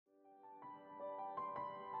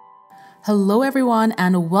Hello, everyone,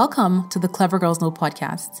 and welcome to the Clever Girls Know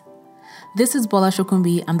podcast. This is Bola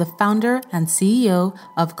Shokumbi. I'm the founder and CEO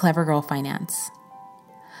of Clever Girl Finance.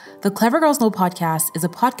 The Clever Girls Know podcast is a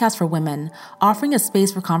podcast for women offering a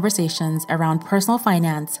space for conversations around personal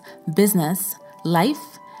finance, business,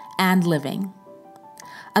 life, and living.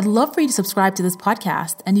 I'd love for you to subscribe to this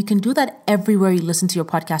podcast, and you can do that everywhere you listen to your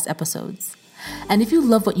podcast episodes. And if you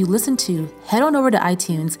love what you listen to, head on over to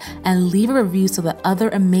iTunes and leave a review so that other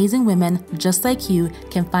amazing women just like you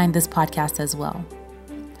can find this podcast as well.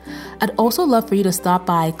 I'd also love for you to stop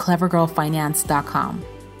by clevergirlfinance.com.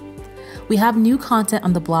 We have new content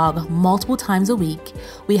on the blog multiple times a week.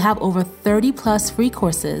 We have over 30 plus free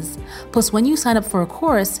courses. Plus, when you sign up for a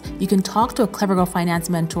course, you can talk to a Clever Girl Finance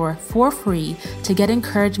mentor for free to get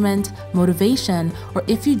encouragement, motivation, or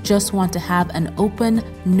if you just want to have an open,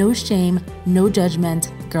 no shame, no judgment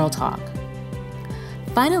girl talk.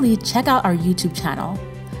 Finally, check out our YouTube channel.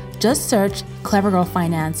 Just search Clever Girl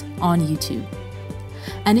Finance on YouTube.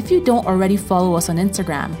 And if you don't already follow us on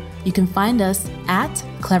Instagram, you can find us at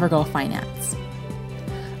Clever Girl Finance.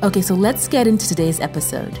 Okay, so let's get into today's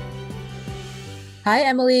episode. Hi,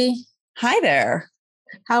 Emily. Hi there.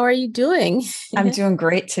 How are you doing? I'm doing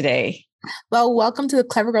great today. Well, welcome to the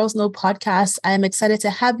Clever Girls Know podcast. I am excited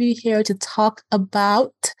to have you here to talk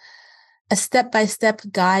about a step-by-step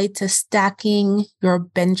guide to stacking your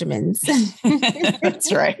Benjamins.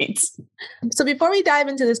 That's right. So before we dive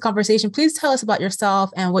into this conversation, please tell us about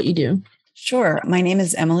yourself and what you do. Sure. My name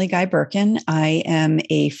is Emily Birken. I am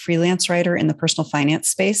a freelance writer in the personal finance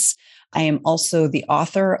space. I am also the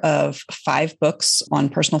author of 5 books on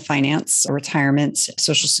personal finance, retirement,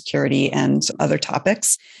 Social Security, and other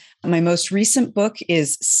topics. My most recent book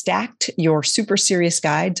is Stacked, Your Super Serious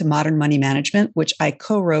Guide to Modern Money Management, which I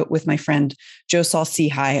co-wrote with my friend Joe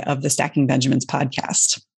Saul-Sehy of the Stacking Benjamins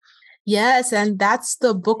podcast. Yes, and that's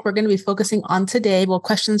the book we're going to be focusing on today. Well,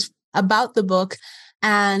 questions about the book.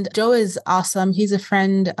 And Joe is awesome. He's a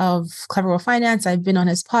friend of Clever Girl Finance. I've been on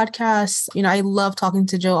his podcast. I love talking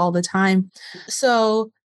to Joe all the time.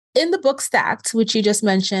 So in the book Stacked, which you just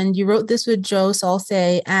mentioned, you wrote this with Joe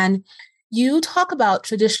Saul-Sehy, and you talk about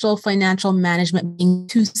traditional financial management being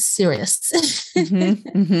too serious.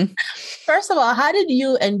 First of all, how did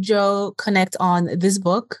you and Joe connect on this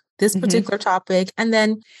book, this particular topic? And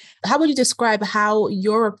then how would you describe how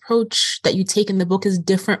your approach that you take in the book is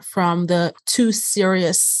different from the too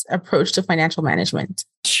serious approach to financial management?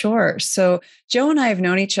 Sure. So Joe and I have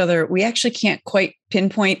known each other. We actually can't quite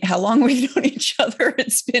pinpoint how long we've known each other.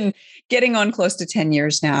 It's been getting on close to 10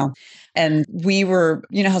 years now. And we were,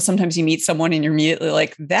 how sometimes you meet someone and you're immediately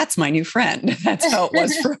like, that's my new friend. That's how it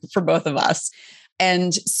was for both of us.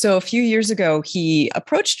 And so a few years ago, he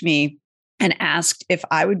approached me and asked if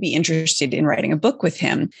I would be interested in writing a book with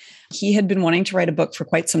him. He had been wanting to write a book for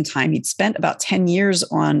quite some time. He'd spent about 10 years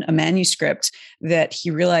on a manuscript that he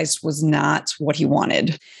realized was not what he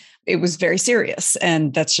wanted. It was very serious.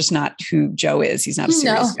 And that's just not who Joe is. He's not a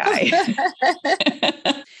serious guy.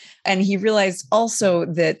 And he realized also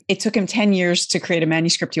that it took him 10 years to create a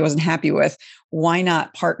manuscript he wasn't happy with. Why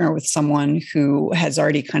not partner with someone who has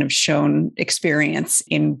already kind of shown experience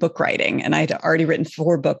in book writing? And I had already written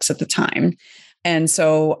 4 books at the time. And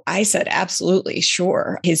so I said, absolutely,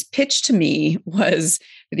 sure. His pitch to me was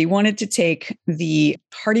that he wanted to take the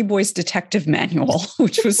Hardy Boys Detective Manual,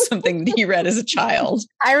 which was something that he read as a child.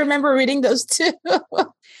 I remember reading those too.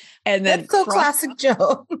 And then that's so classic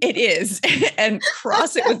Joe. It is. And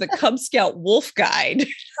cross it with the Cub Scout Wolf Guide.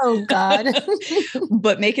 Oh, God.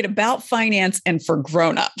 But make it about finance and for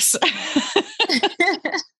grownups.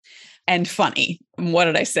 And funny. What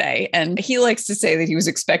did I say? And he likes to say that he was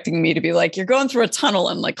expecting me to be like, you're going through a tunnel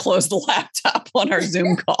and like close the laptop on our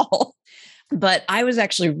Zoom call. But I was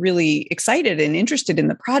actually really excited and interested in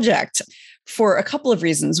the project for a couple of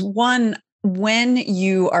reasons. One, when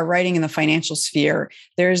you are writing in the financial sphere,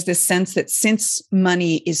 there's this sense that since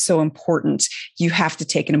money is so important, you have to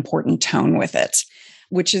take an important tone with it,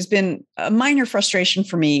 which has been a minor frustration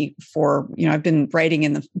for me I've been writing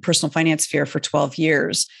in the personal finance sphere for 12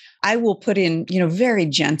 years. I will put in, very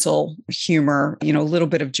gentle humor, a little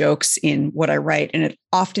bit of jokes in what I write, and it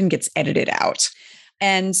often gets edited out.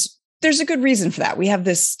 And there's a good reason for that. We have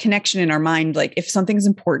this connection in our mind, like if something's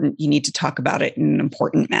important, you need to talk about it in an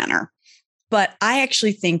important manner. But I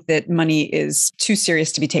actually think that money is too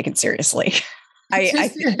serious to be taken seriously.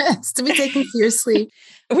 To be taken seriously.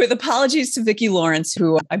 With apologies to Vicki Lawrence,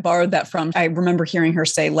 who I borrowed that from, I remember hearing her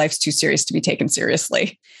say, life's too serious to be taken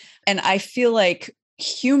seriously. And I feel like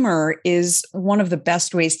humor is one of the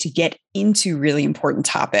best ways to get into really important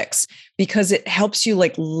topics because it helps you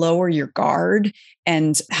like lower your guard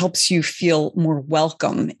and helps you feel more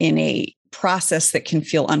welcome in a process that can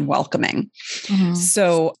feel unwelcoming. Mm-hmm.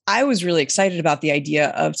 So I was really excited about the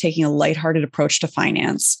idea of taking a lighthearted approach to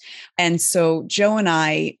finance. And so Joe and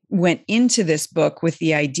I went into this book with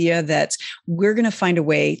the idea that we're going to find a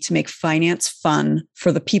way to make finance fun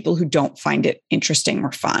for the people who don't find it interesting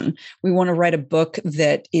or fun. We want to write a book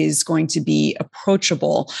that is going to be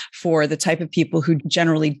approachable for the type of people who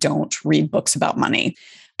generally don't read books about money.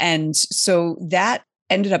 And so that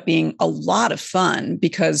ended up being a lot of fun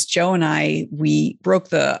because Joe and I, we broke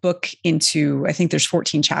the book into, I think there's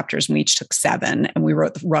 14 chapters and we each took 7 and we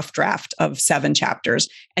wrote the rough draft of 7 chapters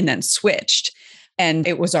and then switched. And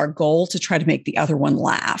it was our goal to try to make the other one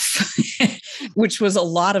laugh, which was a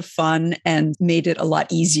lot of fun and made it a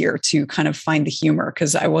lot easier to kind of find the humor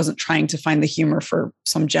because I wasn't trying to find the humor for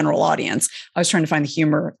some general audience. I was trying to find the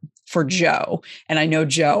humor for Joe. And I know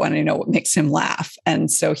Joe and I know what makes him laugh.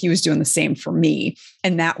 And so he was doing the same for me.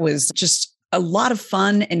 And that was just a lot of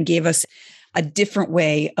fun and gave us a different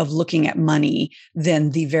way of looking at money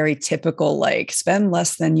than the very typical, like spend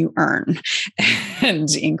less than you earn and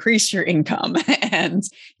increase your income and,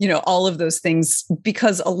 all of those things,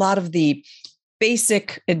 because a lot of the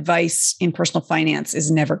basic advice in personal finance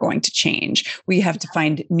is never going to change. We have to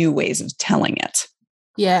find new ways of telling it.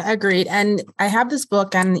 Yeah, agreed. And I have this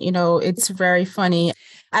book and, it's very funny.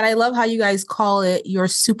 And I love how you guys call it your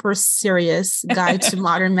super serious guide to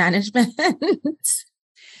modern management.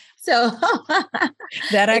 So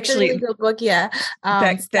that actually, it's a really good book. Yeah.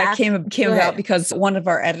 That came about because one of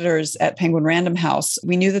our editors at Penguin Random House,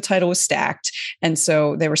 we knew the title was Stacked. And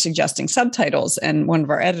so they were suggesting subtitles. And one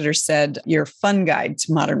of our editors said, your fun guide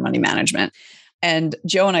to modern money management. And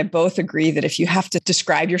Joe and I both agree that if you have to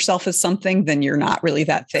describe yourself as something, then you're not really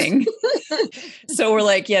that thing. So we're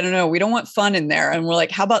like, yeah, no, we don't want fun in there. And we're like,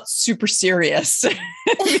 how about super serious?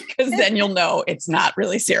 Because then you'll know it's not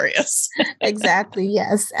really serious. Exactly.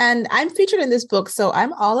 Yes. And I'm featured in this book, so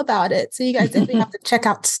I'm all about it. So you guys definitely have to check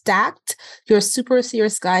out Stacked, your super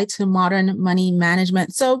serious guide to modern money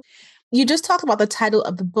management. So you just talked about the title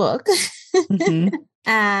of the book. Mm-hmm.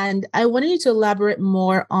 And I wanted you to elaborate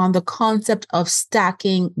more on the concept of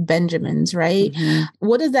stacking Benjamins, right? Mm-hmm.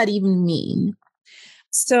 What does that even mean?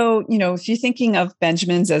 So, if you're thinking of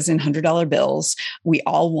Benjamins as in $100 bills, we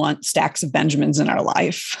all want stacks of Benjamins in our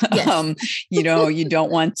life. Yes. You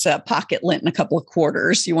don't want pocket lint in a couple of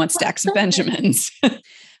quarters. You want stacks of Benjamins.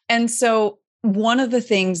 And so one of the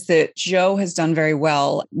things that Joe has done very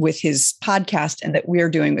well with his podcast and that we're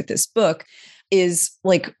doing with this book is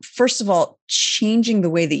like, first of all, changing the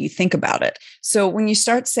way that you think about it. So when you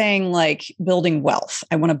start saying like building wealth,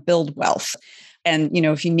 I want to build wealth. And,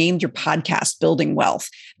 if you named your podcast Building Wealth,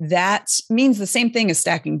 that means the same thing as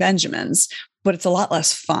stacking Benjamins, but it's a lot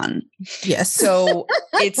less fun. Yes. So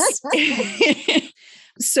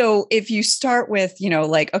so if you start with,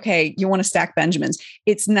 like, okay, you want to stack Benjamins,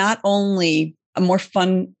 it's not only a more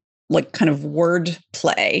fun, like kind of word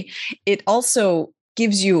play, it also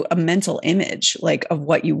gives you a mental image like of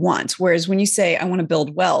what you want. Whereas when you say, I want to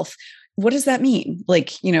build wealth, what does that mean?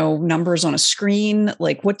 Like, numbers on a screen,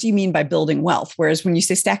 like, what do you mean by building wealth? Whereas when you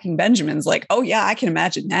say stacking Benjamins, like, oh yeah, I can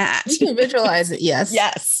imagine that. You can visualize it. Yes.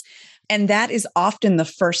 Yes. And that is often the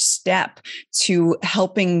first step to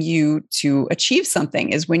helping you to achieve something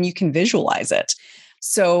is when you can visualize it.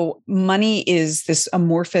 So money is this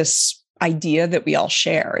amorphous idea that we all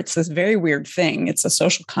share. It's this very weird thing. It's a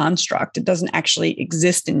social construct. It doesn't actually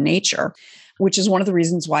exist in nature, which is one of the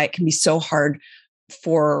reasons why it can be so hard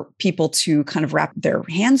for people to kind of wrap their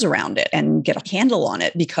hands around it and get a handle on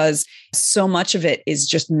it, because so much of it is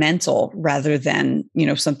just mental rather than,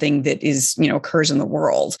 something that is, occurs in the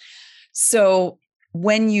world. So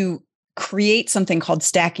when you create something called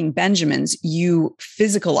stacking Benjamins, you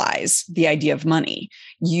physicalize the idea of money.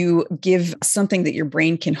 You give something that your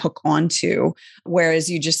brain can hook onto, whereas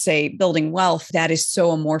you just say building wealth, that is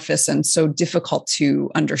so amorphous and so difficult to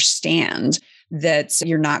understand that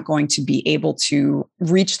you're not going to be able to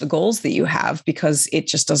reach the goals that you have because it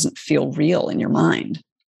just doesn't feel real in your mind.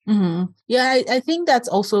 Mm-hmm. Yeah, I think that's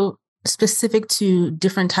also specific to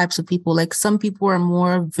different types of people. Like some people are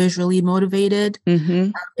more visually motivated.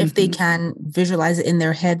 Mm-hmm. If they can visualize it in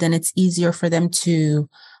their head, then it's easier for them to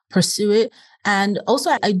pursue it. And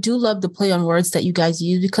also, I do love the play on words that you guys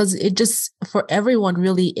use, because it just, for everyone,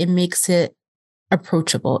 really, it makes it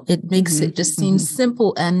approachable. It makes it just seem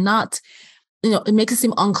simple and not, it makes it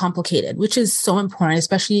seem uncomplicated, which is so important,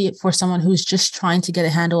 especially for someone who's just trying to get a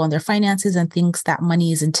handle on their finances and thinks that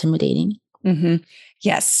money is intimidating. Mm-hmm.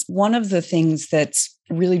 Yes. One of the things that's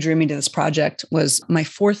really drew me to this project was my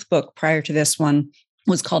fourth book prior to this one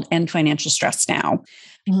was called End Financial Stress Now.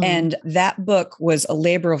 Mhm. And that book was a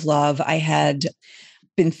labor of love. I had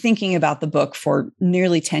been thinking about the book for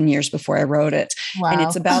nearly 10 years before I wrote it. Wow. And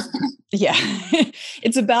it's about, yeah,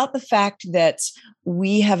 it's about the fact that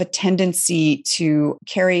we have a tendency to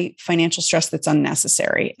carry financial stress that's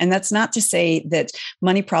unnecessary. And that's not to say that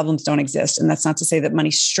money problems don't exist. And that's not to say that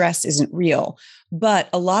money stress isn't real. But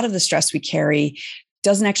a lot of the stress we carry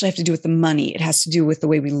doesn't actually have to do with the money. It has to do with the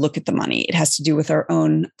way we look at the money. It has to do with our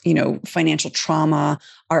own, financial trauma,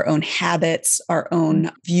 our own habits, our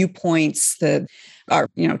own viewpoints, our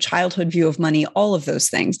childhood view of money, all of those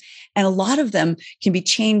things. And a lot of them can be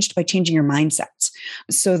changed by changing your mindset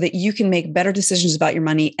so that you can make better decisions about your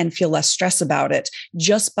money and feel less stress about it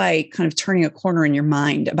just by kind of turning a corner in your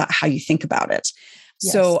mind about how you think about it.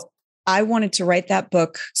 Yes. So I wanted to write that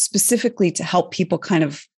book specifically to help people kind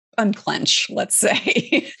of unclench, let's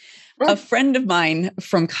say. A friend of mine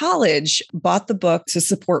from college bought the book to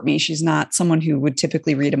support me. She's not someone who would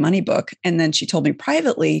typically read a money book. And then she told me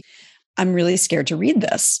privately, I'm really scared to read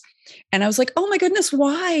this. And I was like, oh my goodness,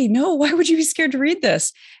 why? No, why would you be scared to read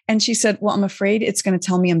this? And she said, well, I'm afraid it's going to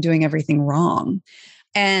tell me I'm doing everything wrong.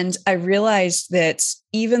 And I realized that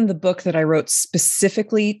even the book that I wrote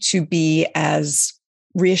specifically to be as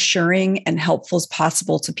reassuring and helpful as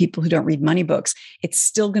possible to people who don't read money books, it's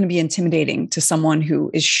still going to be intimidating to someone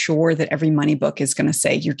who is sure that every money book is going to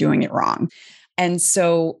say you're doing it wrong. And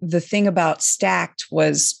so the thing about Stacked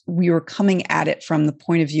was we were coming at it from the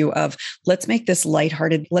point of view of, let's make this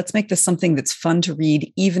lighthearted. Let's make this something that's fun to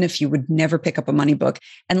read, even if you would never pick up a money book.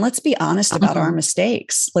 And let's be honest about our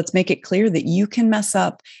mistakes. Let's make it clear that you can mess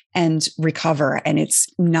up and recover. And it's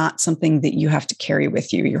not something that you have to carry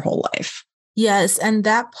with you your whole life. Yes. And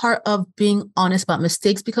that part of being honest about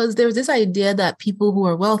mistakes, because there's this idea that people who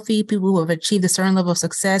are wealthy, people who have achieved a certain level of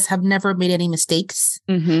success have never made any mistakes.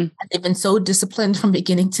 Mm-hmm. And they've been so disciplined from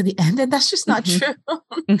beginning to the end. And that's just not true.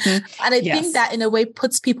 And I think that in a way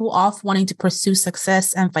puts people off wanting to pursue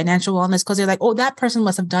success and financial wellness because they're like, oh, that person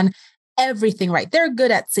must have done everything right. They're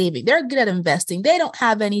good at saving. They're good at investing. They don't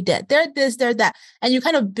have any debt. They're this, they're that. And you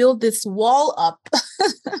kind of build this wall up.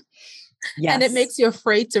 Yes. And it makes you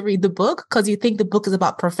afraid to read the book because you think the book is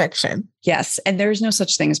about perfection. Yes. And there's no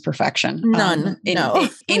such thing as perfection. None.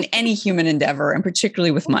 In any human endeavor, and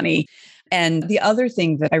particularly with money. And the other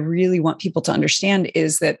thing that I really want people to understand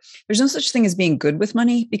is that there's no such thing as being good with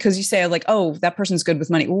money, because you say like, oh, that person's good with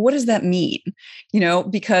money. Well, what does that mean?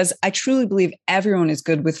 Because I truly believe everyone is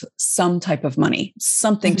good with some type of money,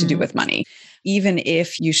 something to do with money. Even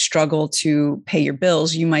if you struggle to pay your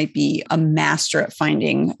bills, you might be a master at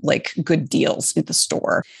finding like good deals at the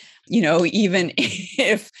store. Even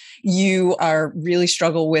if you are really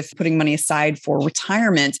struggle with putting money aside for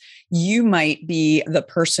retirement, you might be the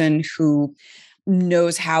person who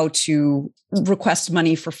knows how to request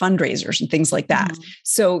money for fundraisers and things like that. Mm-hmm.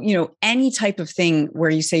 So, any type of thing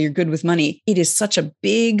where you say you're good with money, it is such a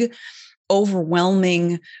big,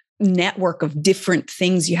 overwhelming network of different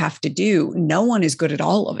things you have to do. No one is good at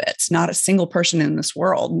all of it. Not a single person in this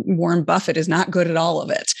world. Warren Buffett is not good at all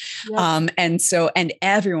of it. Yep. And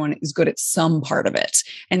everyone is good at some part of it.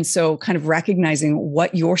 And so kind of recognizing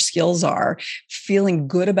what your skills are, feeling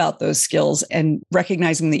good about those skills, and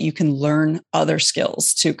recognizing that you can learn other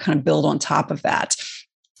skills to kind of build on top of that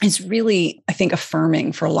is really, I think,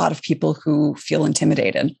 affirming for a lot of people who feel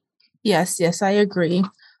intimidated. Yes, I agree.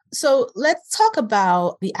 So let's talk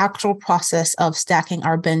about the actual process of stacking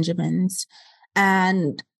our Benjamins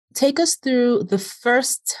and take us through the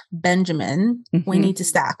first Benjamin we need to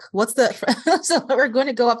stack. So we're going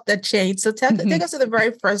to go up the chain. So take us to the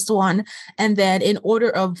very first one. And then in order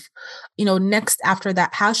of, next after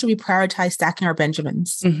that, how should we prioritize stacking our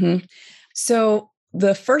Benjamins? So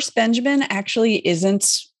the first Benjamin actually isn't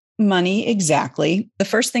money exactly. The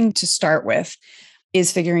first thing to start with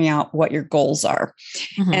is figuring out what your goals are.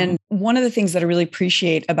 And one of the things that I really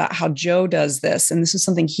appreciate about how Joe does this, and this is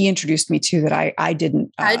something he introduced me to that I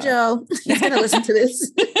didn't. Hi, Joe. He's going to listen to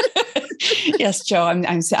this. Yes, Joe,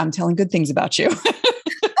 I'm telling good things about you.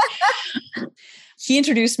 He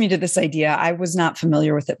introduced me to this idea. I was not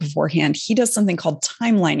familiar with it beforehand. He does something called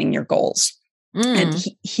timelining your goals. And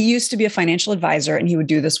he used to be a financial advisor, and he would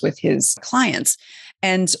do this with his clients.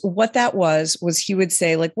 And what that was he would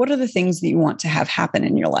say, like, what are the things that you want to have happen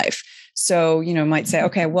in your life? So, might say,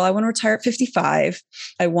 okay, well, I want to retire at 55.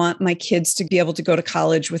 I want my kids to be able to go to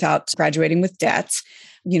college without graduating with debt.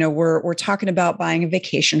 We're talking about buying a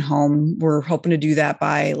vacation home. We're hoping to do that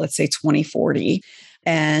by, let's say, 2040,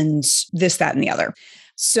 and this, that, and the other.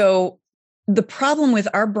 So the problem with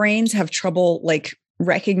our brains have trouble like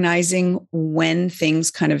recognizing when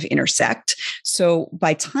things kind of intersect. So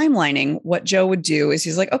by timelining, what Joe would do is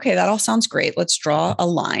he's like, okay, that all sounds great. Let's draw a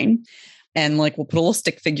line. And like, we'll put a little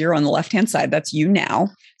stick figure on the left-hand side. That's you now.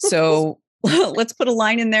 So let's put a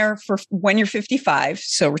line in there for when you're 55.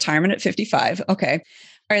 So retirement at 55. Okay.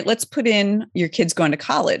 All right. Let's put in your kids going to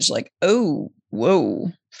college. Like, oh, whoa,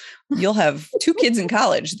 you'll have 2 kids in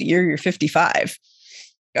college the year you're 55.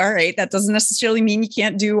 All right. That doesn't necessarily mean you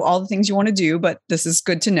can't do all the things you want to do, but this is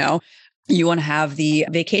good to know. You want to have the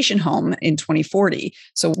vacation home in 2040.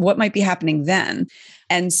 So what might be happening then?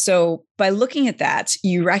 And so by looking at that,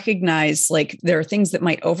 you recognize like there are things that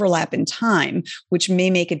might overlap in time, which may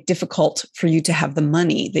make it difficult for you to have the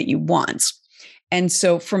money that you want. And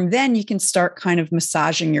so from then you can start kind of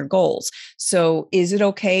massaging your goals. So is it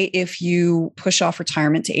okay if you push off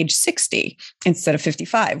retirement to age 60 instead of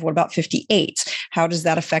 55? What about 58? How does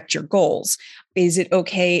that affect your goals? Is it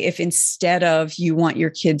okay if instead of you want your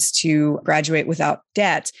kids to graduate without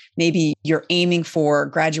debt, maybe you're aiming for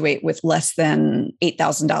graduate with less than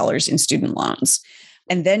 $8,000 in student loans?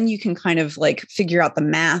 And then you can kind of like figure out the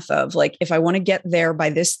math of like, if I want to get there by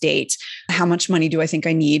this date, how much money do I think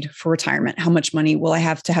I need for retirement? How much money will I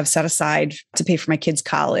have to have set aside to pay for my kids'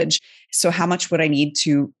 college? So how much would I need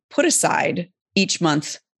to put aside each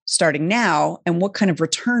month starting now? And what kind of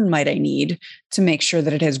return might I need to make sure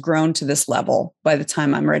that it has grown to this level by the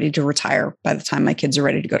time I'm ready to retire, by the time my kids are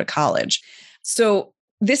ready to go to college? So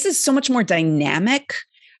this is so much more dynamic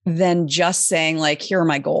than just saying like, here are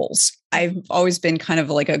my goals. I've always been kind of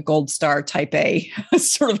like a gold star type A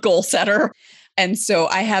sort of goal setter. And so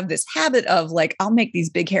I have this habit of like, I'll make these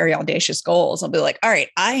big, hairy, audacious goals. I'll be like, all right,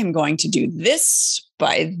 I am going to do this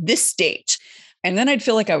by this date. And then I'd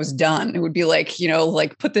feel like I was done. It would be like, you know,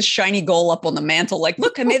 like put this shiny goal up on the mantle, like,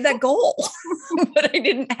 look, I made that goal, but I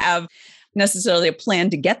didn't have necessarily a plan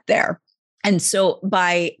to get there. And so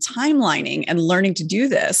by timelining and learning to do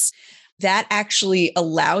this, that actually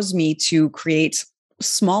allows me to create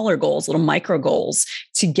smaller goals, little micro goals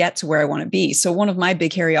to get to where I want to be. So one of my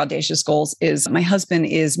big, hairy, audacious goals is my husband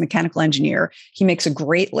is a mechanical engineer. He makes a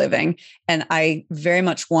great living, and I very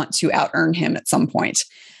much want to out earn him at some point.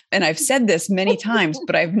 And I've said this many times,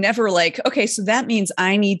 but I've never like, okay, so that means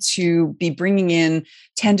I need to be bringing in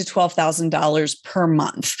 $10,000 to $12,000 per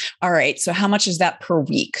month. All right. So how much is that per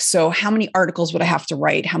week? So how many articles would I have to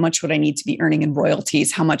write? How much would I need to be earning in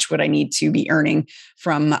royalties? How much would I need to be earning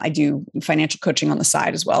from, I do financial coaching on the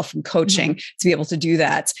side as well, from coaching to be able to do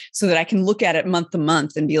that so that I can look at it month to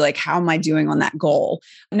month and be like, how am I doing on that goal?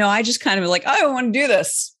 No, I just kind of like, oh, I want to do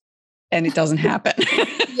this. And it doesn't happen.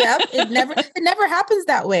 Yep. It never happens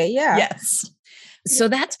that way. Yeah. Yes. So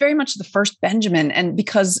that's very much the first Benjamin. And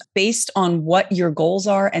because based on what your goals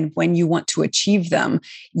are and when you want to achieve them,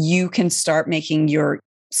 you can start making your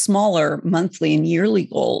smaller monthly and yearly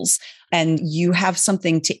goals. And you have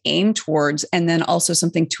something to aim towards, and then also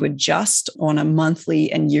something to adjust on a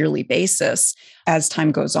monthly and yearly basis as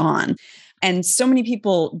time goes on. And so many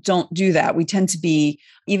people don't do that. We tend to be,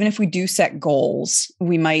 even if we do set goals,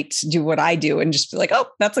 we might do what I do and just be like, oh,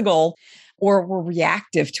 that's a goal. Or we're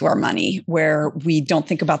reactive to our money, where we don't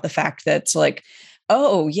think about the fact that it's like,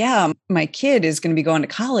 oh yeah, my kid is going to be going to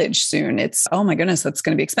college soon. It's, oh my goodness, that's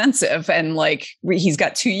going to be expensive. And like, he's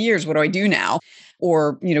got 2 years. What do I do now?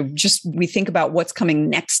 Or, you know, just we think about what's coming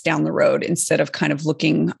next down the road instead of kind of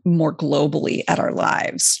looking more globally at our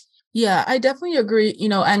lives. Yeah, I definitely agree. You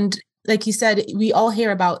know, and like you said, we all hear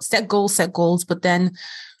about set goals, but then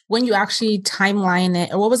when you actually timeline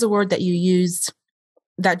it, or what was the word that you used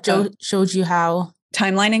that Joe showed you how?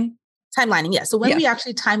 Timelining? Timelining, yeah. So when we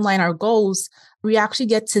actually timeline our goals, we actually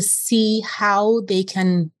get to see how they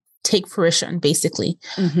can take fruition, basically.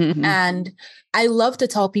 Mm-hmm. And I love to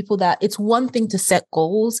tell people that it's one thing to set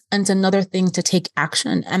goals and it's another thing to take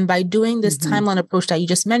action. And by doing this timeline approach that you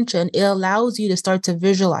just mentioned, it allows you to start to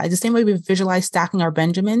visualize the same way we visualize stacking our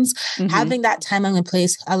Benjamins. Having that timeline in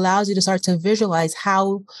place allows you to start to visualize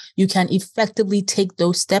how you can effectively take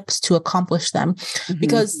those steps to accomplish them.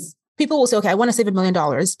 Because people will say, okay, I want to save $1 million,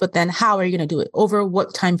 but then how are you going to do it? Over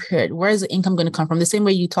what time period? Where is the income going to come from? The same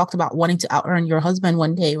way you talked about wanting to out earn your husband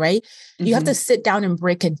one day, right? You have to sit down and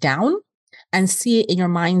break it down and see it in your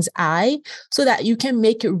mind's eye so that you can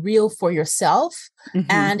make it real for yourself.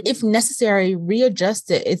 And if necessary,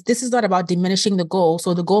 readjust it. This is not about diminishing the goal.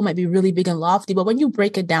 So the goal might be really big and lofty, but when you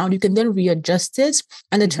break it down, you can then readjust it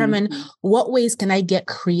and determine what ways can I get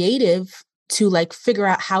creative to like figure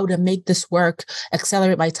out how to make this work,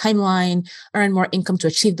 accelerate my timeline, earn more income to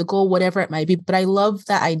achieve the goal, whatever it might be. But I love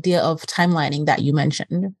that idea of timelining that you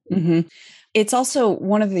mentioned. It's also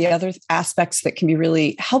one of the other aspects that can be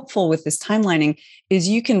really helpful with this timelining is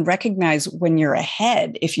you can recognize when you're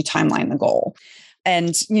ahead if you timeline the goal.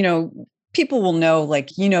 And, people will know,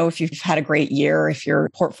 if you've had a great year, if your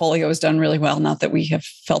portfolio has done really well, not that we have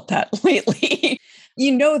felt that lately,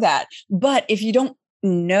 that. But if you don't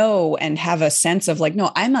know and have a sense of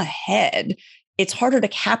no, I'm ahead, it's harder to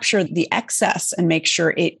capture the excess and make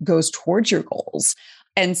sure it goes towards your goals.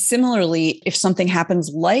 And similarly, if something happens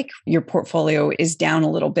like your portfolio is down a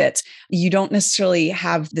little bit, you don't necessarily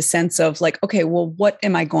have the sense of okay, well, what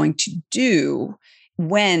am I going to do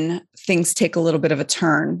when things take a little bit of a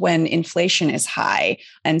turn, when inflation is high?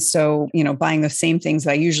 And so, buying the same things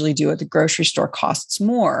that I usually do at the grocery store costs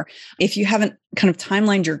more. If you haven't kind of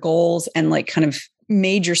timelined your goals and kind of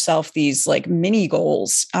made yourself these mini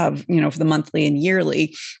goals of, for the monthly and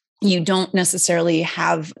yearly, you don't necessarily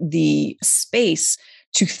have the space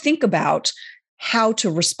to think about how to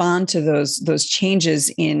respond to those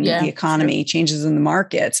changes in the economy, changes in the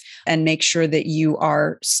markets, and make sure that you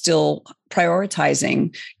are still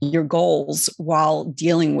prioritizing your goals while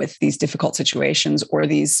dealing with these difficult situations or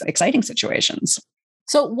these exciting situations.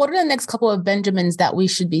 So what are the next couple of Benjamins that we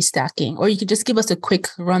should be stacking? Or you could just give us a quick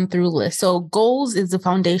run through list. So goals is the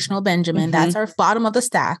foundational Benjamin. Mm-hmm. That's our bottom of the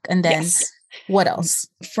stack. And then what else?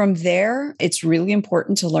 From there, it's really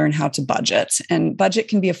important to learn how to budget. And budget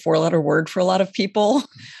can be a 4-letter word for a lot of people.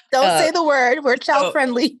 Don't say the word. We're child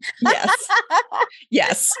friendly.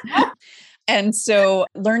 Yes. And so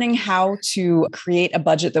learning how to create a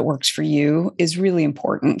budget that works for you is really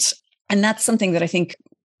important. And that's something that I think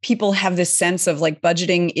people have this sense of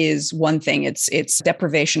budgeting is one thing. It's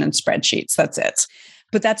deprivation and spreadsheets. That's it.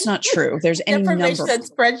 But that's not true. There's any deprivation number. And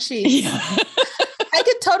spreadsheets. I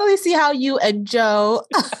could totally see how you and Joe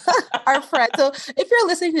are friends. So if you're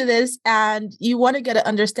listening to this and you want to get an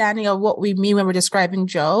understanding of what we mean when we're describing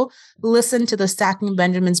Joe, listen to the Stacking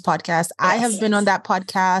Benjamins podcast. Yes. I have been on that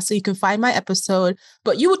podcast, so you can find my episode,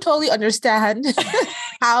 but you would totally understand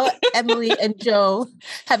how Emily and Joe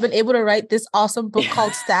have been able to write this awesome book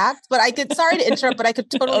called Stacked. But sorry to interrupt, but I could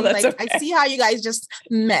totally okay. I see how you guys just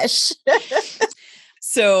mesh.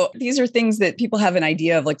 So these are things that people have an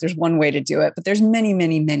idea of, there's one way to do it, but there's many,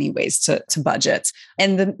 many, many ways to budget.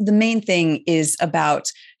 And the main thing is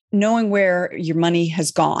about knowing where your money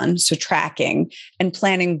has gone. So tracking and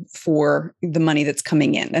planning for the money that's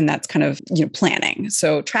coming in. And that's kind of, planning.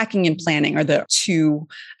 So tracking and planning are the two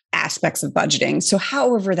aspects of budgeting. So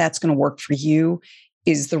however that's going to work for you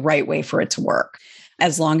is the right way for it to work,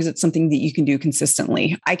 as long as it's something that you can do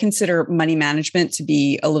consistently. I consider money management to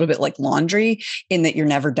be a little bit like laundry in that you're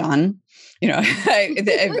never done.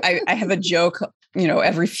 I have a joke,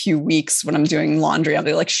 every few weeks when I'm doing laundry, I'll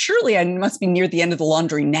be like, surely I must be near the end of the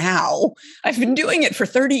laundry now. I've been doing it for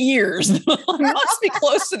 30 years. I must be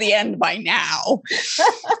close to the end by now.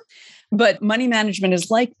 But money management is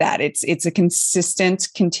like that. It's a consistent,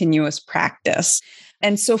 continuous practice.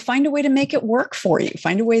 And so find a way to make it work for you.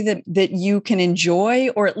 Find a way that you can enjoy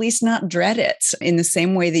or at least not dread it, in the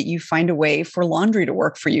same way that you find a way for laundry to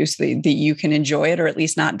work for you so that you can enjoy it or at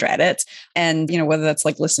least not dread it. And, whether that's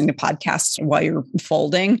listening to podcasts while you're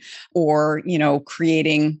folding or,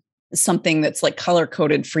 creating something that's color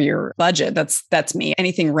coded for your budget. That's me.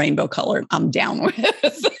 Anything rainbow colored, I'm down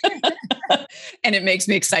with. And it makes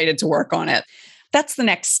me excited to work on it. That's the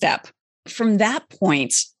next step. From that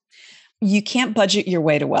point, you can't budget your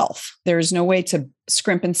way to wealth. There's no way to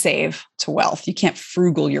scrimp and save to wealth. You can't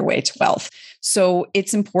frugal your way to wealth. So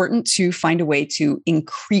it's important to find a way to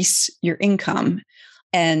increase your income.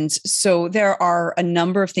 And so there are a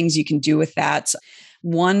number of things you can do with that.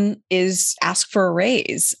 One is ask for a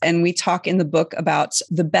raise. And we talk in the book about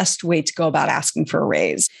the best way to go about asking for a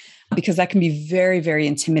raise, because that can be very, very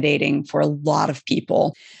intimidating for a lot of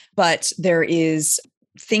people. But there is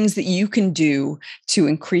things that you can do to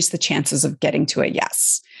increase the chances of getting to a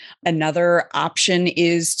yes. Another option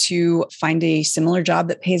is to find a similar job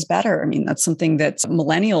that pays better. I mean, that's something that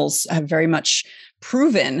millennials have very much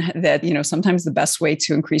proven that, sometimes the best way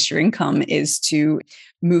to increase your income is to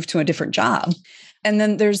move to a different job. And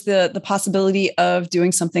then there's the possibility of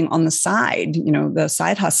doing something on the side, the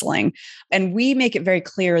side hustling. And we make it very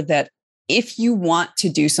clear that if you want to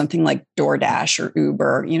do something like DoorDash or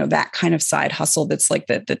Uber, that kind of side hustle, that's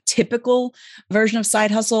the typical version of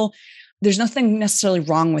side hustle, there's nothing necessarily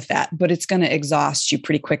wrong with that, but it's going to exhaust you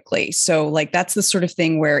pretty quickly. So that's the sort of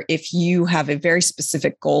thing where if you have a very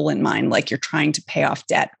specific goal in mind, like you're trying to pay off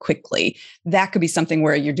debt quickly, that could be something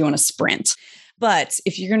where you're doing a sprint. But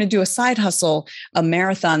if you're going to do a side hustle, a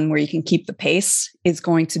marathon where you can keep the pace is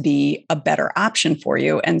going to be a better option for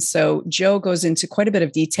you. And so Joe goes into quite a bit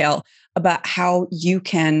of detail about how you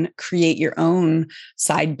can create your own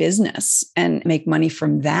side business and make money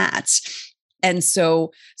from that. And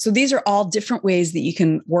so these are all different ways that you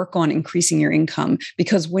can work on increasing your income,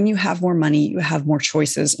 because when you have more money, you have more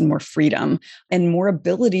choices and more freedom and more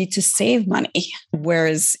ability to save money.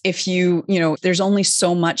 Whereas if there's only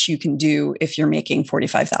so much you can do if you're making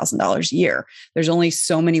 $45,000 a year. There's only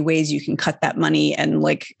so many ways you can cut that money and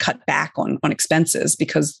cut back on expenses,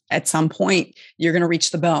 because at some point you're going to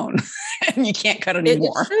reach the bone and you can't cut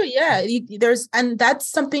anymore. It's true. Yeah. And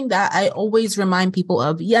that's something that I always remind people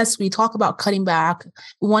of. Yes, we talk about cutting back.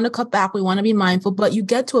 We want to cut back. We want to be mindful, but you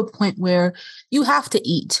get to a point where you have to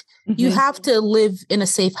eat. Mm-hmm. You have to live in a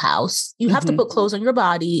safe house. You have to put clothes on your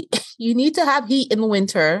body. You need to have heat in the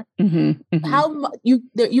winter. You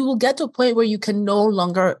will get to a point where you can no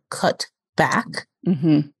longer cut back.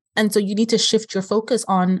 And so you need to shift your focus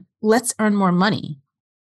on, let's earn more money.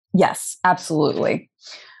 Yes, absolutely.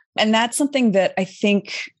 And that's something that I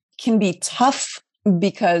think can be tough,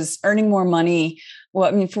 because earning more money, well,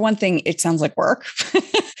 I mean, for one thing, it sounds like work,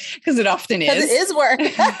 because it often is. Because it is work.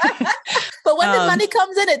 But when the money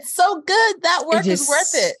comes in, it's so good. That work is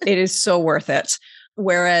worth it. It is so worth it.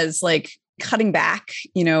 Whereas cutting back,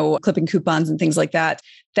 clipping coupons and things like that,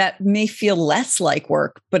 that may feel less like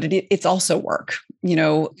work, but it's also work.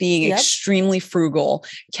 Being extremely frugal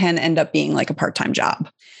can end up being like a part-time job.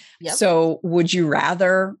 Yep. So would you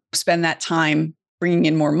rather spend that time bringing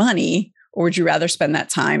in more money, or would you rather spend that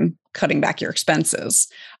time cutting back your expenses?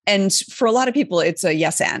 And for a lot of people, it's a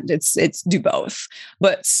yes and. It's do both.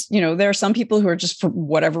 But, there are some people who are just, for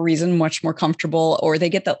whatever reason, much more comfortable, or they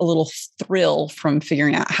get that little thrill from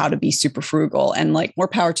figuring out how to be super frugal, and more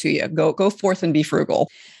power to you. Go forth and be frugal.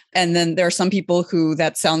 And then there are some people who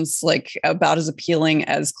that sounds like about as appealing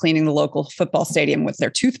as cleaning the local football stadium with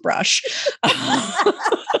their toothbrush. I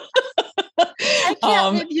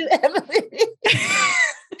can't with you, Emily.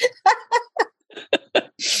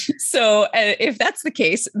 So if that's the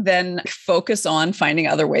case, then focus on finding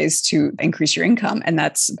other ways to increase your income. And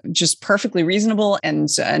that's just perfectly reasonable and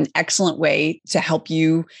an excellent way to help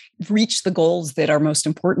you reach the goals that are most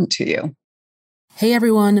important to you. Hey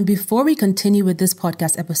everyone, before we continue with this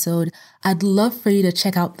podcast episode, I'd love for you to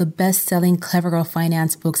check out the best-selling Clever Girl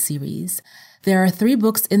Finance book series. There are 3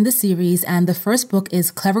 books in the series, and the first book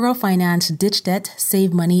is Clever Girl Finance, Ditch Debt,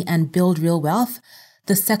 Save Money, and Build Real Wealth.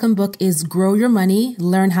 The second book is Grow Your Money,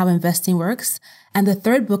 Learn How Investing Works. And the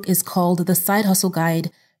third book is called The Side Hustle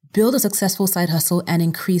Guide, Build a Successful Side Hustle and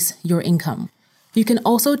Increase Your Income. You can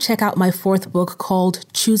also check out my 4th book called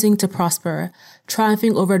Choosing to Prosper,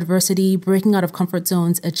 Triumphing Over Adversity, Breaking Out of Comfort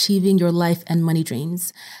Zones, Achieving Your Life and Money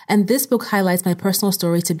Dreams. And this book highlights my personal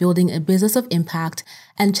story to building a business of impact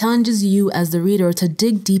and challenges you as the reader to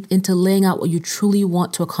dig deep into laying out what you truly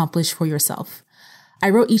want to accomplish for yourself. I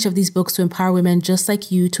wrote each of these books to empower women just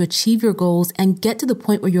like you to achieve your goals and get to the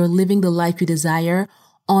point where you're living the life you desire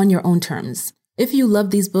on your own terms. If you love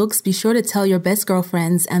these books, be sure to tell your best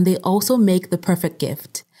girlfriends, and they also make the perfect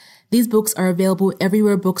gift. These books are available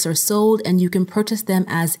everywhere books are sold, and you can purchase them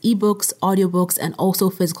as ebooks, audiobooks, and also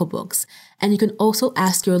physical books. And you can also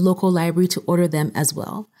ask your local library to order them as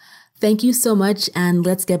well. Thank you so much, and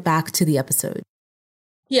let's get back to the episode.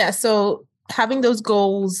 Yeah, so having those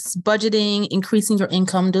goals, budgeting, increasing your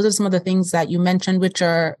income, those are some of the things that you mentioned, which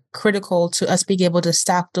are critical to us being able to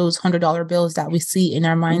stack those $100 bills that we see in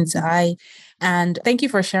our mind's eye. And thank you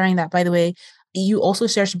for sharing that, by the way. You also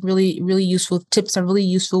share some really, really useful tips and really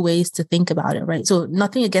useful ways to think about it, right? So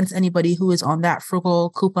nothing against anybody who is on that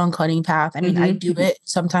frugal coupon cutting path. I mean, I do it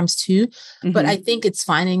sometimes too, but I think it's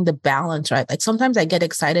finding the balance, right? Like sometimes I get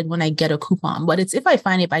excited when I get a coupon, but it's if I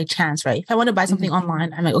find it by chance, right? If I want to buy something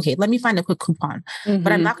online, I'm like, okay, let me find a quick coupon,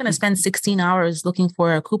 but I'm not going to spend 16 hours looking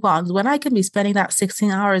for coupons when I can be spending that 16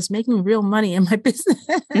 hours making real money in my business,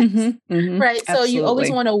 right? Absolutely. So you always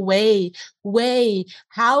want to weigh,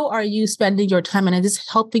 how are you spending your time, and it is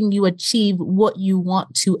helping you achieve what you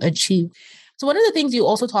want to achieve. So one of the things you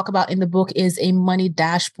also talk about in the book is a money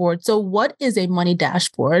dashboard. So what is a money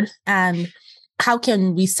dashboard, and how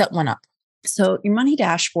can we set one up? So your money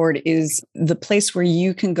dashboard is the place where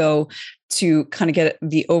you can go to kind of get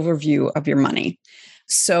the overview of your money.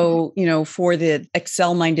 So, for the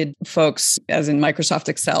Excel-minded folks, as in Microsoft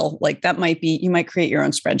Excel, like that might be, you might create your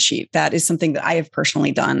own spreadsheet. That is something that I have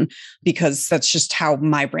personally done because that's just how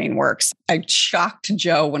my brain works. I shocked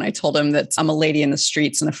Joe when I told him that I'm a lady in the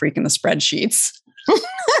streets and a freak in the spreadsheets.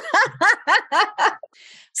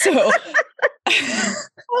 So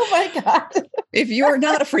Oh my God. If you are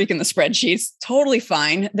not a freak in the spreadsheets, totally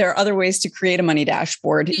fine. There are other ways to create a money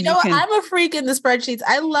dashboard. You know, I'm a freak in the spreadsheets.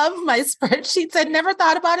 I love my spreadsheets. I never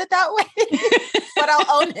thought about it that way, but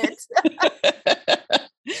I'll own it.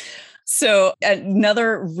 So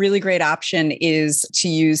another really great option is to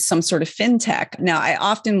use some sort of fintech. Now, I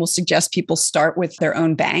often will suggest people start with their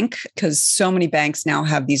own bank because so many banks now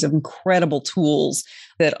have these incredible tools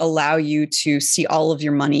that allow you to see all of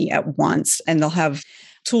your money at once. And they'll have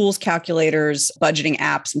tools, calculators, budgeting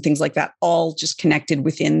apps, and things like that, all just connected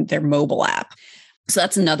within their mobile app. So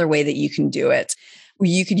that's another way that you can do it.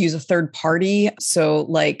 You could use a third party. So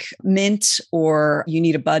like Mint, or You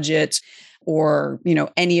Need a Budget, or,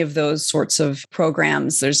 any of those sorts of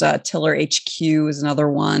programs. There's a Tiller HQ is another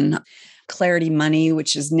one. Clarity Money,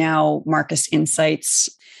 which is now Marcus Insights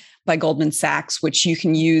by Goldman Sachs, which you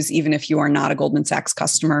can use even if you are not a Goldman Sachs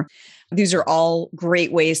customer. These are all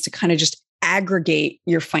great ways to kind of just aggregate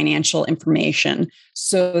your financial information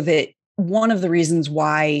so that one of the reasons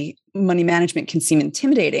why money management can seem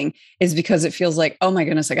intimidating is because it feels like, oh my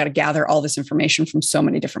goodness, I got to gather all this information from so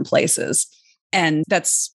many different places. And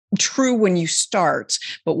that's true when you start,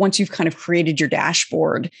 but once you've kind of created your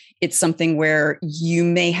dashboard, it's something where you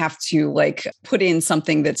may have to put in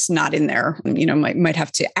something that's not in there. Might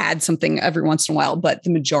have to add something every once in a while, but the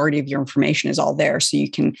majority of your information is all there. So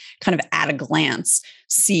you can kind of at a glance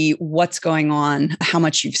see what's going on, how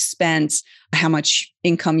much you've spent, how much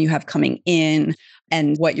income you have coming in,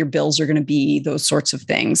 and what your bills are going to be, those sorts of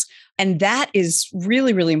things. And that is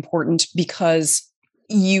really, really important because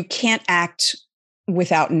you can't act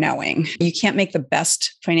without knowing. You can't make the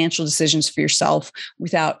best financial decisions for yourself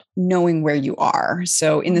without knowing where you are.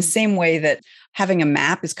 So in the same way that having a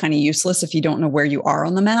map is kind of useless if you don't know where you are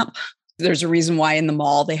on the map, there's a reason why in the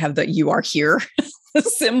mall they have the "you are here"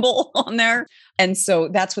 symbol on there. And so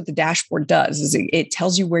that's what the dashboard does, is it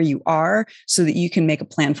tells you where you are so that you can make a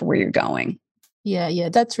plan for where you're going. Yeah,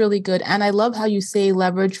 that's really good. And I love how you say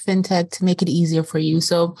leverage fintech to make it easier for you.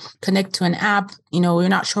 So connect to an app, you're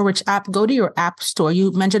not sure which app, go to your app store.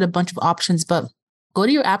 You mentioned a bunch of options, but go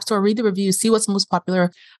to your app store, read the reviews, see what's most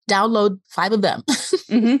popular, download 5 of them.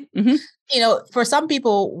 For some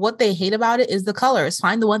people, what they hate about it is the colors.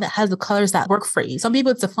 Find the one that has the colors that work for you. Some people,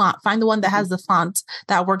 it's the font. Find the one that has the font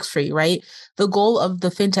that works for you, right? The goal of the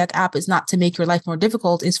fintech app is not to make your life more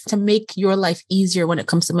difficult. It's to make your life easier when it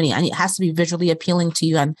comes to money. And it has to be visually appealing to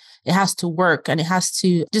you, and it has to work, and it has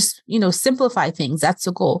to just, simplify things. That's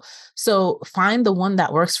the goal. So find the one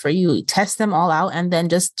that works for you, test them all out, and then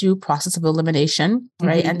just do process of elimination,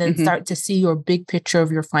 right? And then start to see your big picture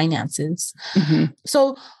of your finances.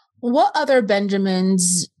 So what other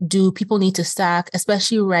Benjamins do people need to stack,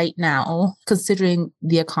 especially right now, considering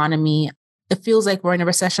the economy? It feels like we're in a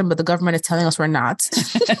recession, but the government is telling us we're not.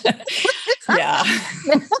 Yeah.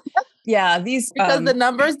 Yeah. Because the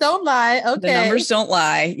numbers don't lie. Okay. The numbers don't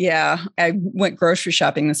lie. Yeah. I went grocery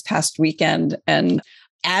shopping this past weekend, and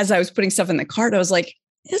as I was putting stuff in the cart, I was like,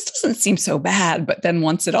 this doesn't seem so bad. But then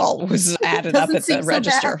once it all was added up at the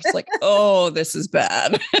register, it's like, oh, this is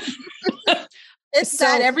bad. It's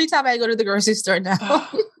sad every time I go to the grocery store now.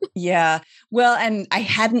 Yeah. Well, and I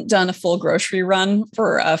hadn't done a full grocery run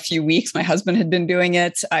for a few weeks. My husband had been doing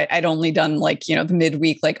it. I'd only done the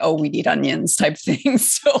midweek, we need onions type thing.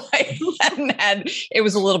 So I hadn't it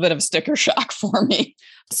was a little bit of a sticker shock for me.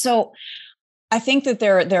 So I think that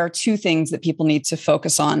there are 2 things that people need to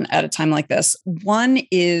focus on at a time like this. One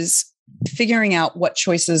is figuring out what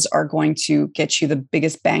choices are going to get you the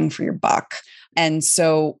biggest bang for your buck. And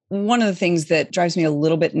so one of the things that drives me a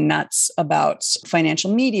little bit nuts about financial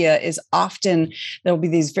media is often there'll be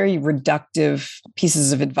these very reductive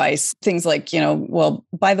pieces of advice. Things like,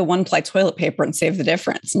 buy the 1-ply toilet paper and save the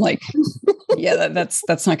difference. I'm like, yeah, that's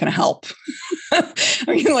not going to help. I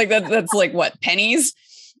mean, that's what, pennies?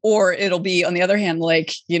 Or it'll be, on the other hand,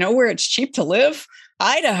 where it's cheap to live?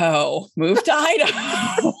 Idaho. Move to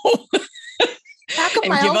Idaho.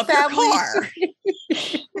 And give up your car.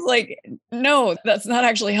 No, that's not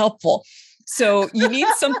actually helpful. So you need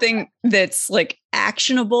something that's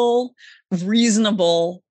actionable,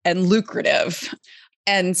 reasonable, and lucrative.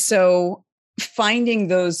 And so finding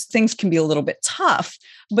those things can be a little bit tough,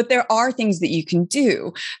 but there are things that you can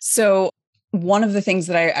do. So one of the things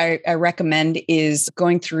that I recommend is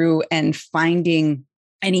going through and finding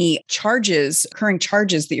any recurring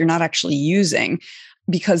charges that you're not actually using,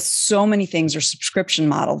 because so many things are subscription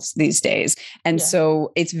models these days. And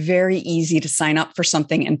so it's very easy to sign up for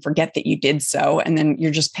something and forget that you did so. And then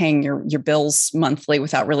you're just paying your bills monthly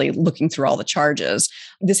without really looking through all the charges.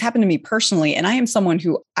 This happened to me personally. And I am someone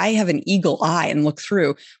who I have an eagle eye and look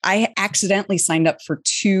through. I accidentally signed up for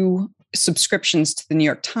 2 subscriptions to the New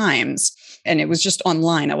York Times, and it was just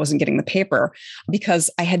online. I wasn't getting the paper because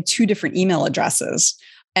I had two different email addresses.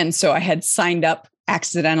 And so I had signed up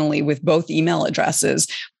accidentally with both email addresses,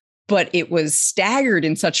 but it was staggered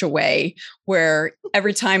in such a way where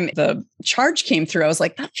every time the charge came through, I was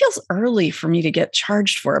like, that feels early for me to get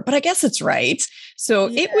charged for it, but I guess it's right. So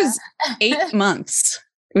it was 8 months.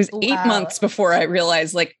 It was 8 months before I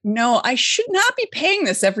realized, like, no, I should not be paying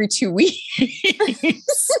this every 2 weeks.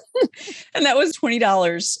 And that was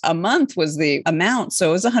 $20 a month was the amount. So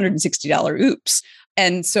it was $160 oops.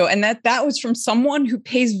 And so, and that was from someone who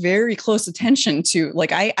pays very close attention to,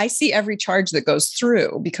 like, I see every charge that goes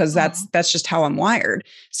through because that's just how I'm wired.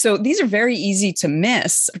 So these are very easy to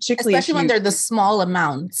miss, particularly especially when they're the small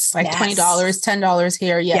amounts, like $20, $10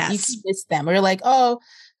 here. Yeah, you can miss them. Or you're like, oh,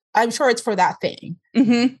 I'm sure it's for that thing.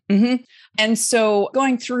 Mm-hmm, mm-hmm. And so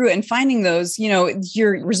going through and finding those,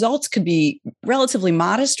 your results could be relatively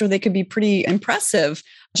modest or they could be pretty impressive.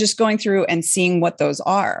 Just going through and seeing what those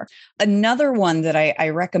are. Another one that I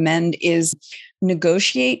recommend is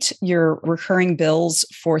negotiate your recurring bills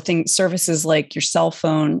for services like your cell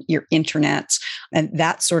phone, your internet, and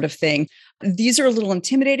that sort of thing. These are a little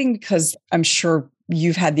intimidating because I'm sure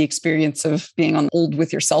you've had the experience of being on hold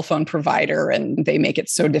with your cell phone provider and they make it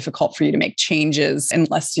so difficult for you to make changes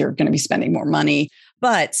unless you're going to be spending more money.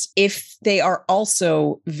 But if they are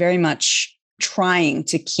also very much trying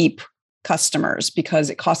to keep customers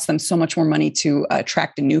because it costs them so much more money to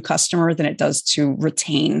attract a new customer than it does to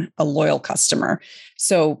retain a loyal customer.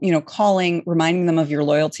 So, calling, reminding them of your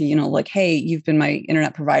loyalty, like, hey, you've been my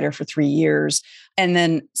internet provider for 3 years. And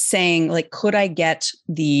then saying, like, could I get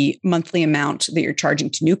the monthly amount that you're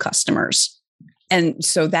charging to new customers? And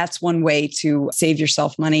so that's one way to save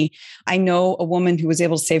yourself money. I know a woman who was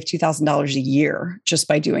able to save $2,000 a year just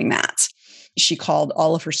by doing that. She called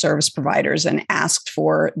all of her service providers and asked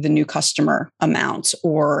for the new customer amount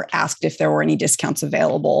or asked if there were any discounts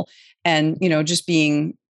available. And, just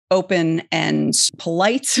being open and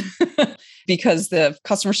polite because the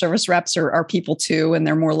customer service reps are people too, and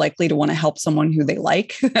they're more likely to want to help someone who they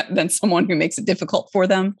like than someone who makes it difficult for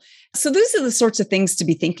them. So those are the sorts of things to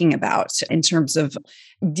be thinking about in terms of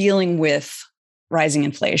dealing with rising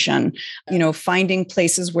inflation, finding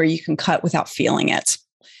places where you can cut without feeling it.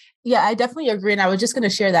 Yeah, I definitely agree. And I was just going to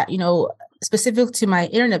share that, specific to my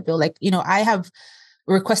internet bill, I have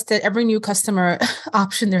requested every new customer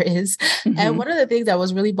option there is. Mm-hmm. And one of the things that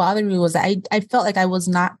was really bothering me was I felt like I was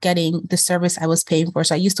not getting the service I was paying for.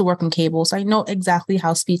 So I used to work in cable. So I know exactly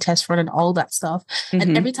how speed tests run and all that stuff. Mm-hmm.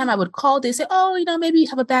 And every time I would call, they say, oh, maybe you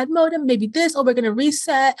have a bad modem, maybe this, we're going to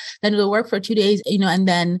reset. Then it'll work for 2 days, and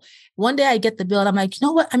then one day I get the bill and I'm like, you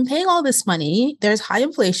know what? I'm paying all this money. There's high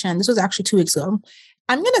inflation. This was actually 2 weeks ago.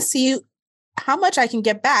 I'm going to see how much I can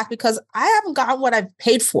get back because I haven't gotten what I've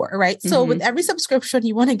paid for, right? Mm-hmm. So with every subscription,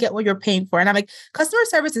 you want to get what you're paying for. And I'm like, customer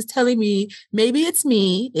service is telling me, maybe it's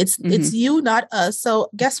me, it's you, not us. So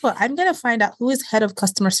guess what? I'm going to find out who is head of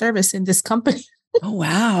customer service in this company. Oh,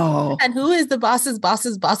 wow. And who is the boss's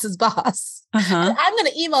boss's boss's boss. Uh-huh. And I'm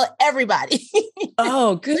going to email everybody.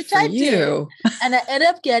 Oh, good for you. And I ended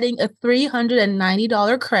up getting a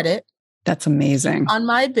 $390 credit. That's amazing. On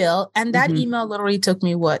my bill. And that email literally took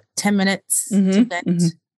me, 10 minutes to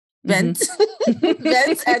vent, vent,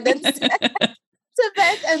 and then to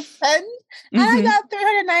vent and send. And I got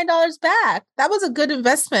 $309 back. That was a good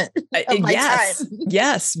investment of my time.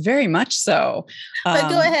 Yes, very much so. But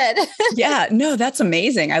go ahead. Yeah, no, that's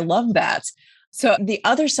amazing. I love that. So the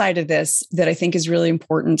other side of this that I think is really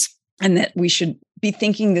important and that we should be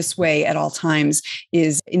thinking this way at all times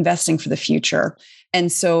is investing for the future.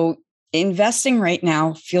 And so investing right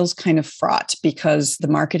now feels kind of fraught because the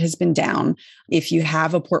market has been down. If you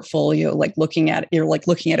have a portfolio, you're looking at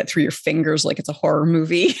it through your fingers, like it's a horror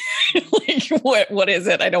movie. What is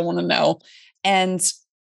it? I don't want to know. And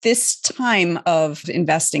this time of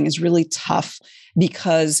investing is really tough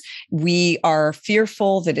because we are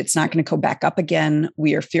fearful that it's not going to go back up again.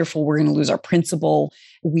 We are fearful we're going to lose our principal.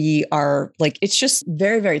 We are it's just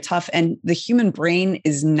very, very tough. And the human brain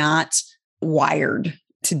is not wired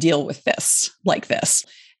to deal with this like this.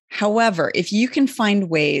 However, if you can find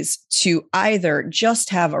ways to either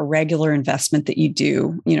just have a regular investment that you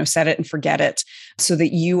do, set it and forget it so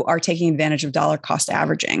that you are taking advantage of dollar cost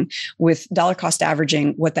averaging. With dollar cost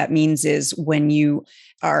averaging, what that means is when you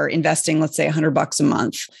are investing, let's say $100 a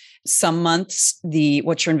month, some months,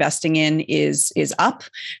 what you're investing in is up.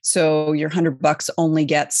 So your $100 only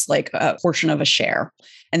gets a portion of a share.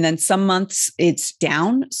 And then some months it's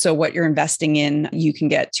down. So what you're investing in, you can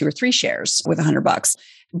get 2 or 3 shares with $100.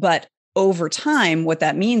 But over time, what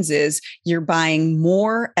that means is you're buying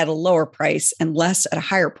more at a lower price and less at a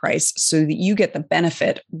higher price so that you get the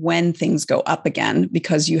benefit when things go up again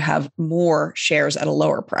because you have more shares at a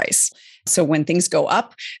lower price. So when things go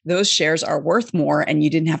up, those shares are worth more and you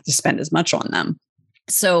didn't have to spend as much on them.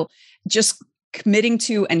 So just committing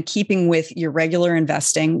to and keeping with your regular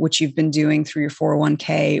investing, which you've been doing through your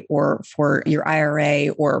 401k or for your IRA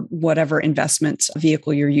or whatever investment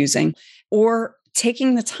vehicle you're using, or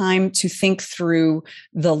taking the time to think through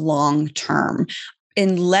the long term.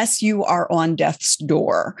 Unless you are on death's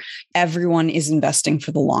door, everyone is investing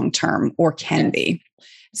for the long term or can be.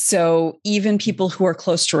 So even people who are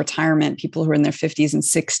close to retirement, people who are in their 50s and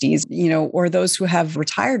 60s, or those who have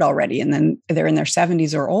retired already and then they're in their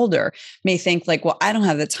 70s or older may think like, well, I don't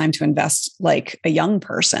have the time to invest like a young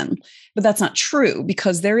person. But that's not true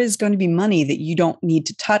because there is going to be money that you don't need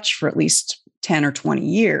to touch for at least 10 or 20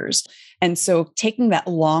 years. And so taking that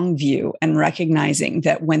long view and recognizing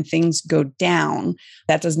that when things go down,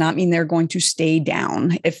 that does not mean they're going to stay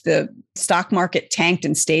down. If the stock market tanked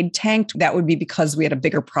and stayed tanked, that would be because we had a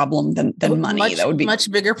bigger problem than money. That would be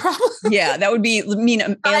much bigger problem. Yeah, that would be mean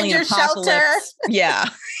alien apocalypse. Shelter. Yeah.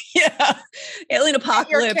 Yeah. Alien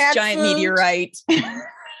apocalypse, giant food. Meteorite.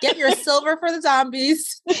 Get your silver for the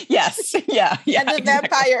zombies. Yes. Yeah. Yeah. And the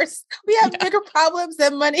vampires. We have bigger problems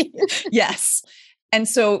than money. Yes. And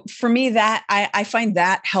so for me, that I find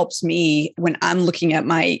that helps me when I'm looking at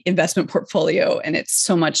my investment portfolio and it's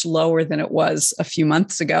so much lower than it was a few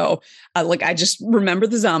months ago. I just remember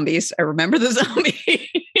the zombies. I remember the zombies.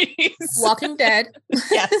 Walking Dead.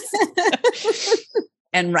 Yes.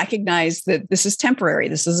 And recognize that this is temporary.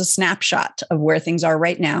 This is a snapshot of where things are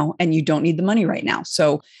right now, and you don't need the money right now.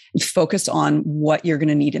 So focus on what you're going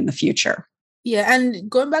to need in the future. Yeah. And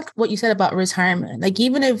going back to what you said about retirement, like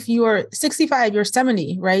even if you're 65, you're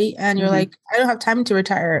 70, right? And you're like, I don't have time to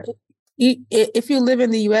retire. If you live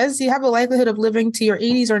in the US, you have a likelihood of living to your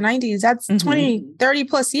 80s or 90s. That's 20, 30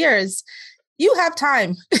 plus years. You have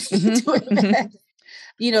time to invest.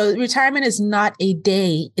 Retirement is not a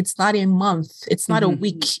day. It's not a month. It's not a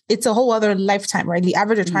week. It's a whole other lifetime, right? The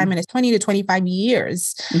average retirement is 20 to 25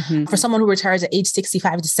 years for someone who retires at age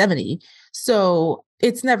 65 to 70. So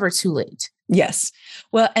it's never too late. Yes.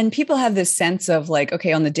 Well, and people have this sense of like,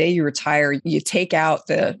 okay, on the day you retire, you take out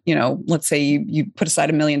let's say you put aside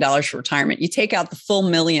 $1 million for retirement, you take out the full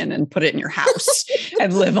 $1 million and put it in your house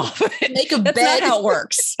and live off of it. Make a That's bed. not how it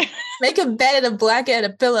works. Make a bed and a blanket and a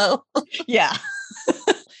pillow. Yeah.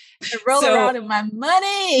 And roll around in my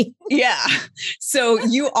money. Yeah. So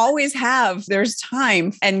you always there's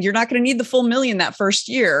time, and you're not going to need the full $1 million that first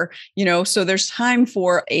year, so there's time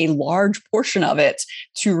for a large portion of it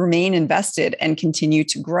to remain invested and continue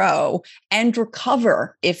to grow and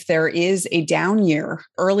recover. If there is a down year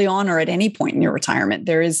early on or at any point in your retirement,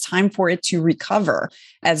 there is time for it to recover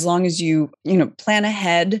as long as you plan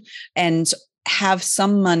ahead and have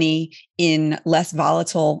some money in less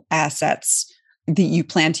volatile assets that you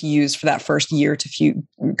plan to use for that first year to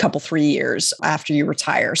couple 3 years after you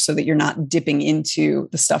retire, so that you're not dipping into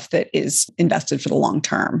the stuff that is invested for the long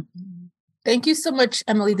term. Thank you so much,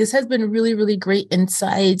 Emily. This has been really, really great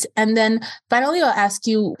insights. And then finally, I'll ask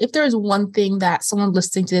you if there is one thing that someone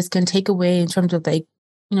listening to this can take away in terms of the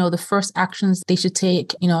first actions they should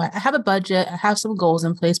take. I have a budget, I have some goals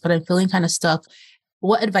in place, but I'm feeling kind of stuck.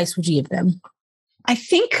 What advice would you give them? I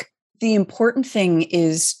think the important thing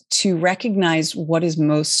is to recognize what is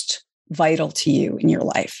most vital to you in your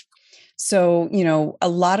life. So, a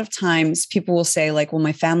lot of times people will say like, well,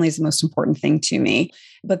 my family is the most important thing to me,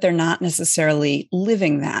 but they're not necessarily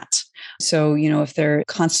living that. So, if they're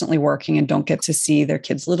constantly working and don't get to see their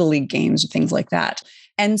kids' little league games or things like that.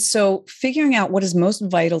 And so figuring out what is most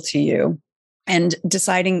vital to you and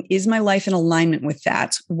deciding, is my life in alignment with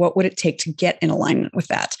that? What would it take to get in alignment with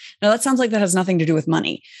that? Now, that sounds like that has nothing to do with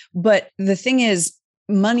money. But the thing is,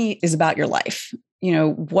 money is about your life.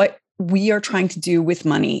 What we are trying to do with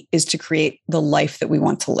money is to create the life that we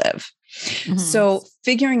want to live. So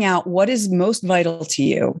figuring out what is most vital to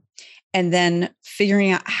you, and then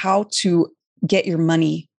figuring out how to get your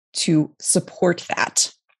money to support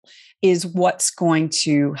that is what's going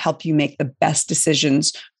to help you make the best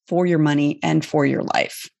decisions for your money and for your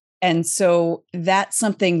life. And so that's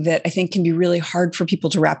something that I think can be really hard for people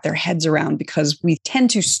to wrap their heads around, because we tend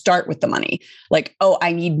to start with the money. Like, oh,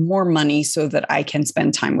 I need more money so that I can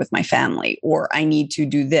spend time with my family, or I need to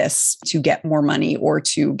do this to get more money or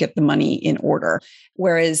to get the money in order.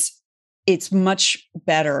 Whereas it's much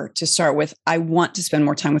better to start with, I want to spend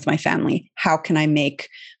more time with my family. How can I make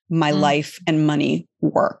my life and money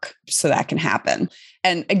work so that can happen.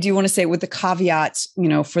 And I do want to say with the caveat,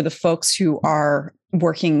 for the folks who are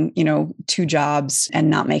working, 2 jobs and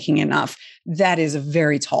not making enough, that is a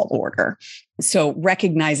very tall order. So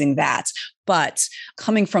recognizing that, but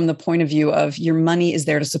coming from the point of view of your money is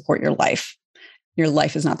there to support your life. Your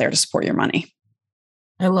life is not there to support your money.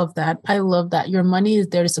 I love that. I love that. Your money is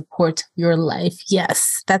there to support your life.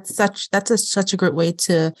 Yes, that's such a great way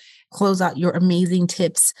to close out your amazing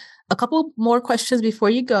tips. A couple more questions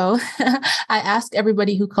before you go. I ask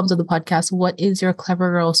everybody who comes on the podcast, what is your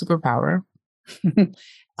clever girl superpower?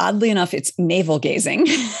 Oddly enough, it's navel gazing.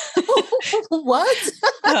 What?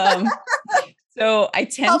 So I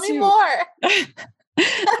tend Tell me more.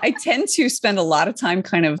 I tend to spend a lot of time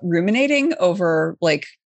kind of ruminating over like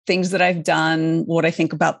things that I've done, what I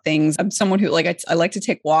think about things. I'm someone who I like to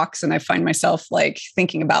take walks, and I find myself like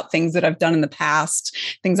thinking about things that I've done in the past,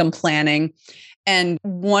 things I'm planning. And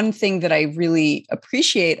one thing that I really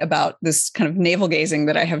appreciate about this kind of navel gazing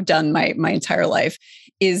that I have done my entire life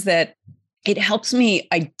is that it helps me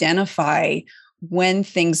identify when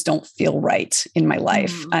things don't feel right in my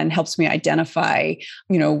life and helps me identify,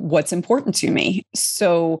 what's important to me.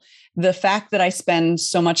 So the fact that I spend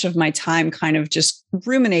so much of my time kind of just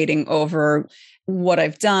ruminating over what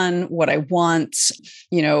I've done, what I want,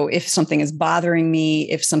 if something is bothering me,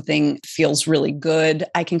 if something feels really good,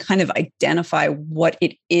 I can kind of identify what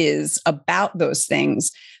it is about those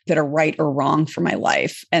things that are right or wrong for my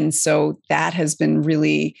life. And so that has been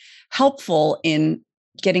really helpful in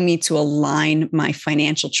getting me to align my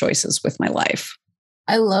financial choices with my life.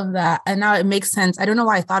 I love that. And now it makes sense. I don't know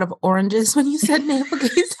why I thought of oranges when you said navel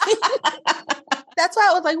gazing. That's why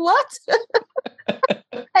I was like, what?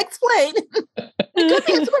 Explain. It could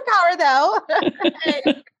be a superpower though.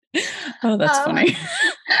 Oh, that's funny.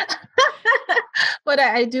 But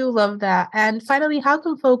I do love that. And finally, how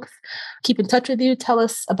can folks keep in touch with you? Tell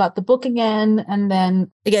us about the book again. And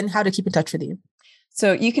then again, how to keep in touch with you.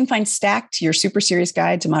 So you can find Stacked, your super serious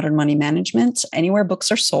guide to modern money management, anywhere books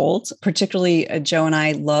are sold. Particularly, Joe and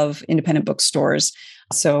I love independent bookstores.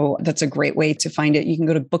 So that's a great way to find it. You can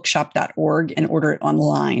go to bookshop.org and order it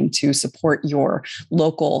online to support your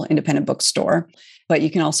local independent bookstore. But you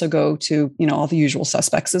can also go to, all the usual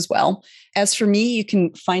suspects as well. As for me, you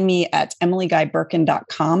can find me at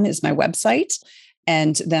emilyguyburken.com is my website.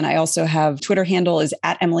 And then I also have Twitter handle is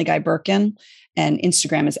at emilyguyburken and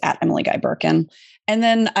Instagram is at emilyguyburken. And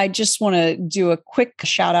then I just want to do a quick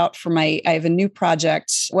shout out for I have a new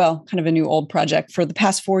project, kind of a new old project. For the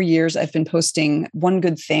past 4 years, I've been posting one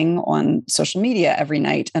good thing on social media every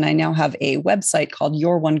night. And I now have a website called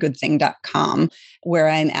youronegoodthing.com, where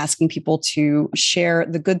I'm asking people to share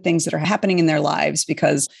the good things that are happening in their lives,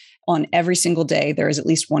 because on every single day, there is at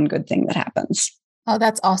least one good thing that happens. Oh,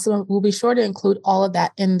 that's awesome. We'll be sure to include all of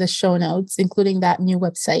that in the show notes, including that new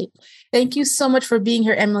website. Thank you so much for being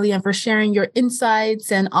here, Emily, and for sharing your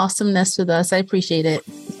insights and awesomeness with us. I appreciate it.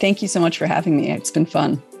 Thank you so much for having me. It's been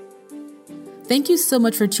fun. Thank you so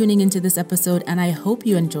much for tuning into this episode, and I hope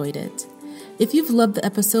you enjoyed it. If you've loved the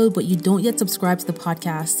episode, but you don't yet subscribe to the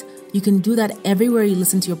podcast, you can do that everywhere you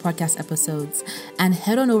listen to your podcast episodes, and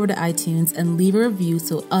head on over to iTunes and leave a review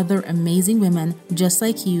so other amazing women just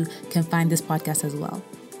like you can find this podcast as well.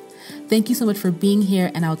 Thank you so much for being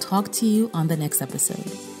here, and I'll talk to you on the next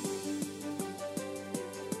episode.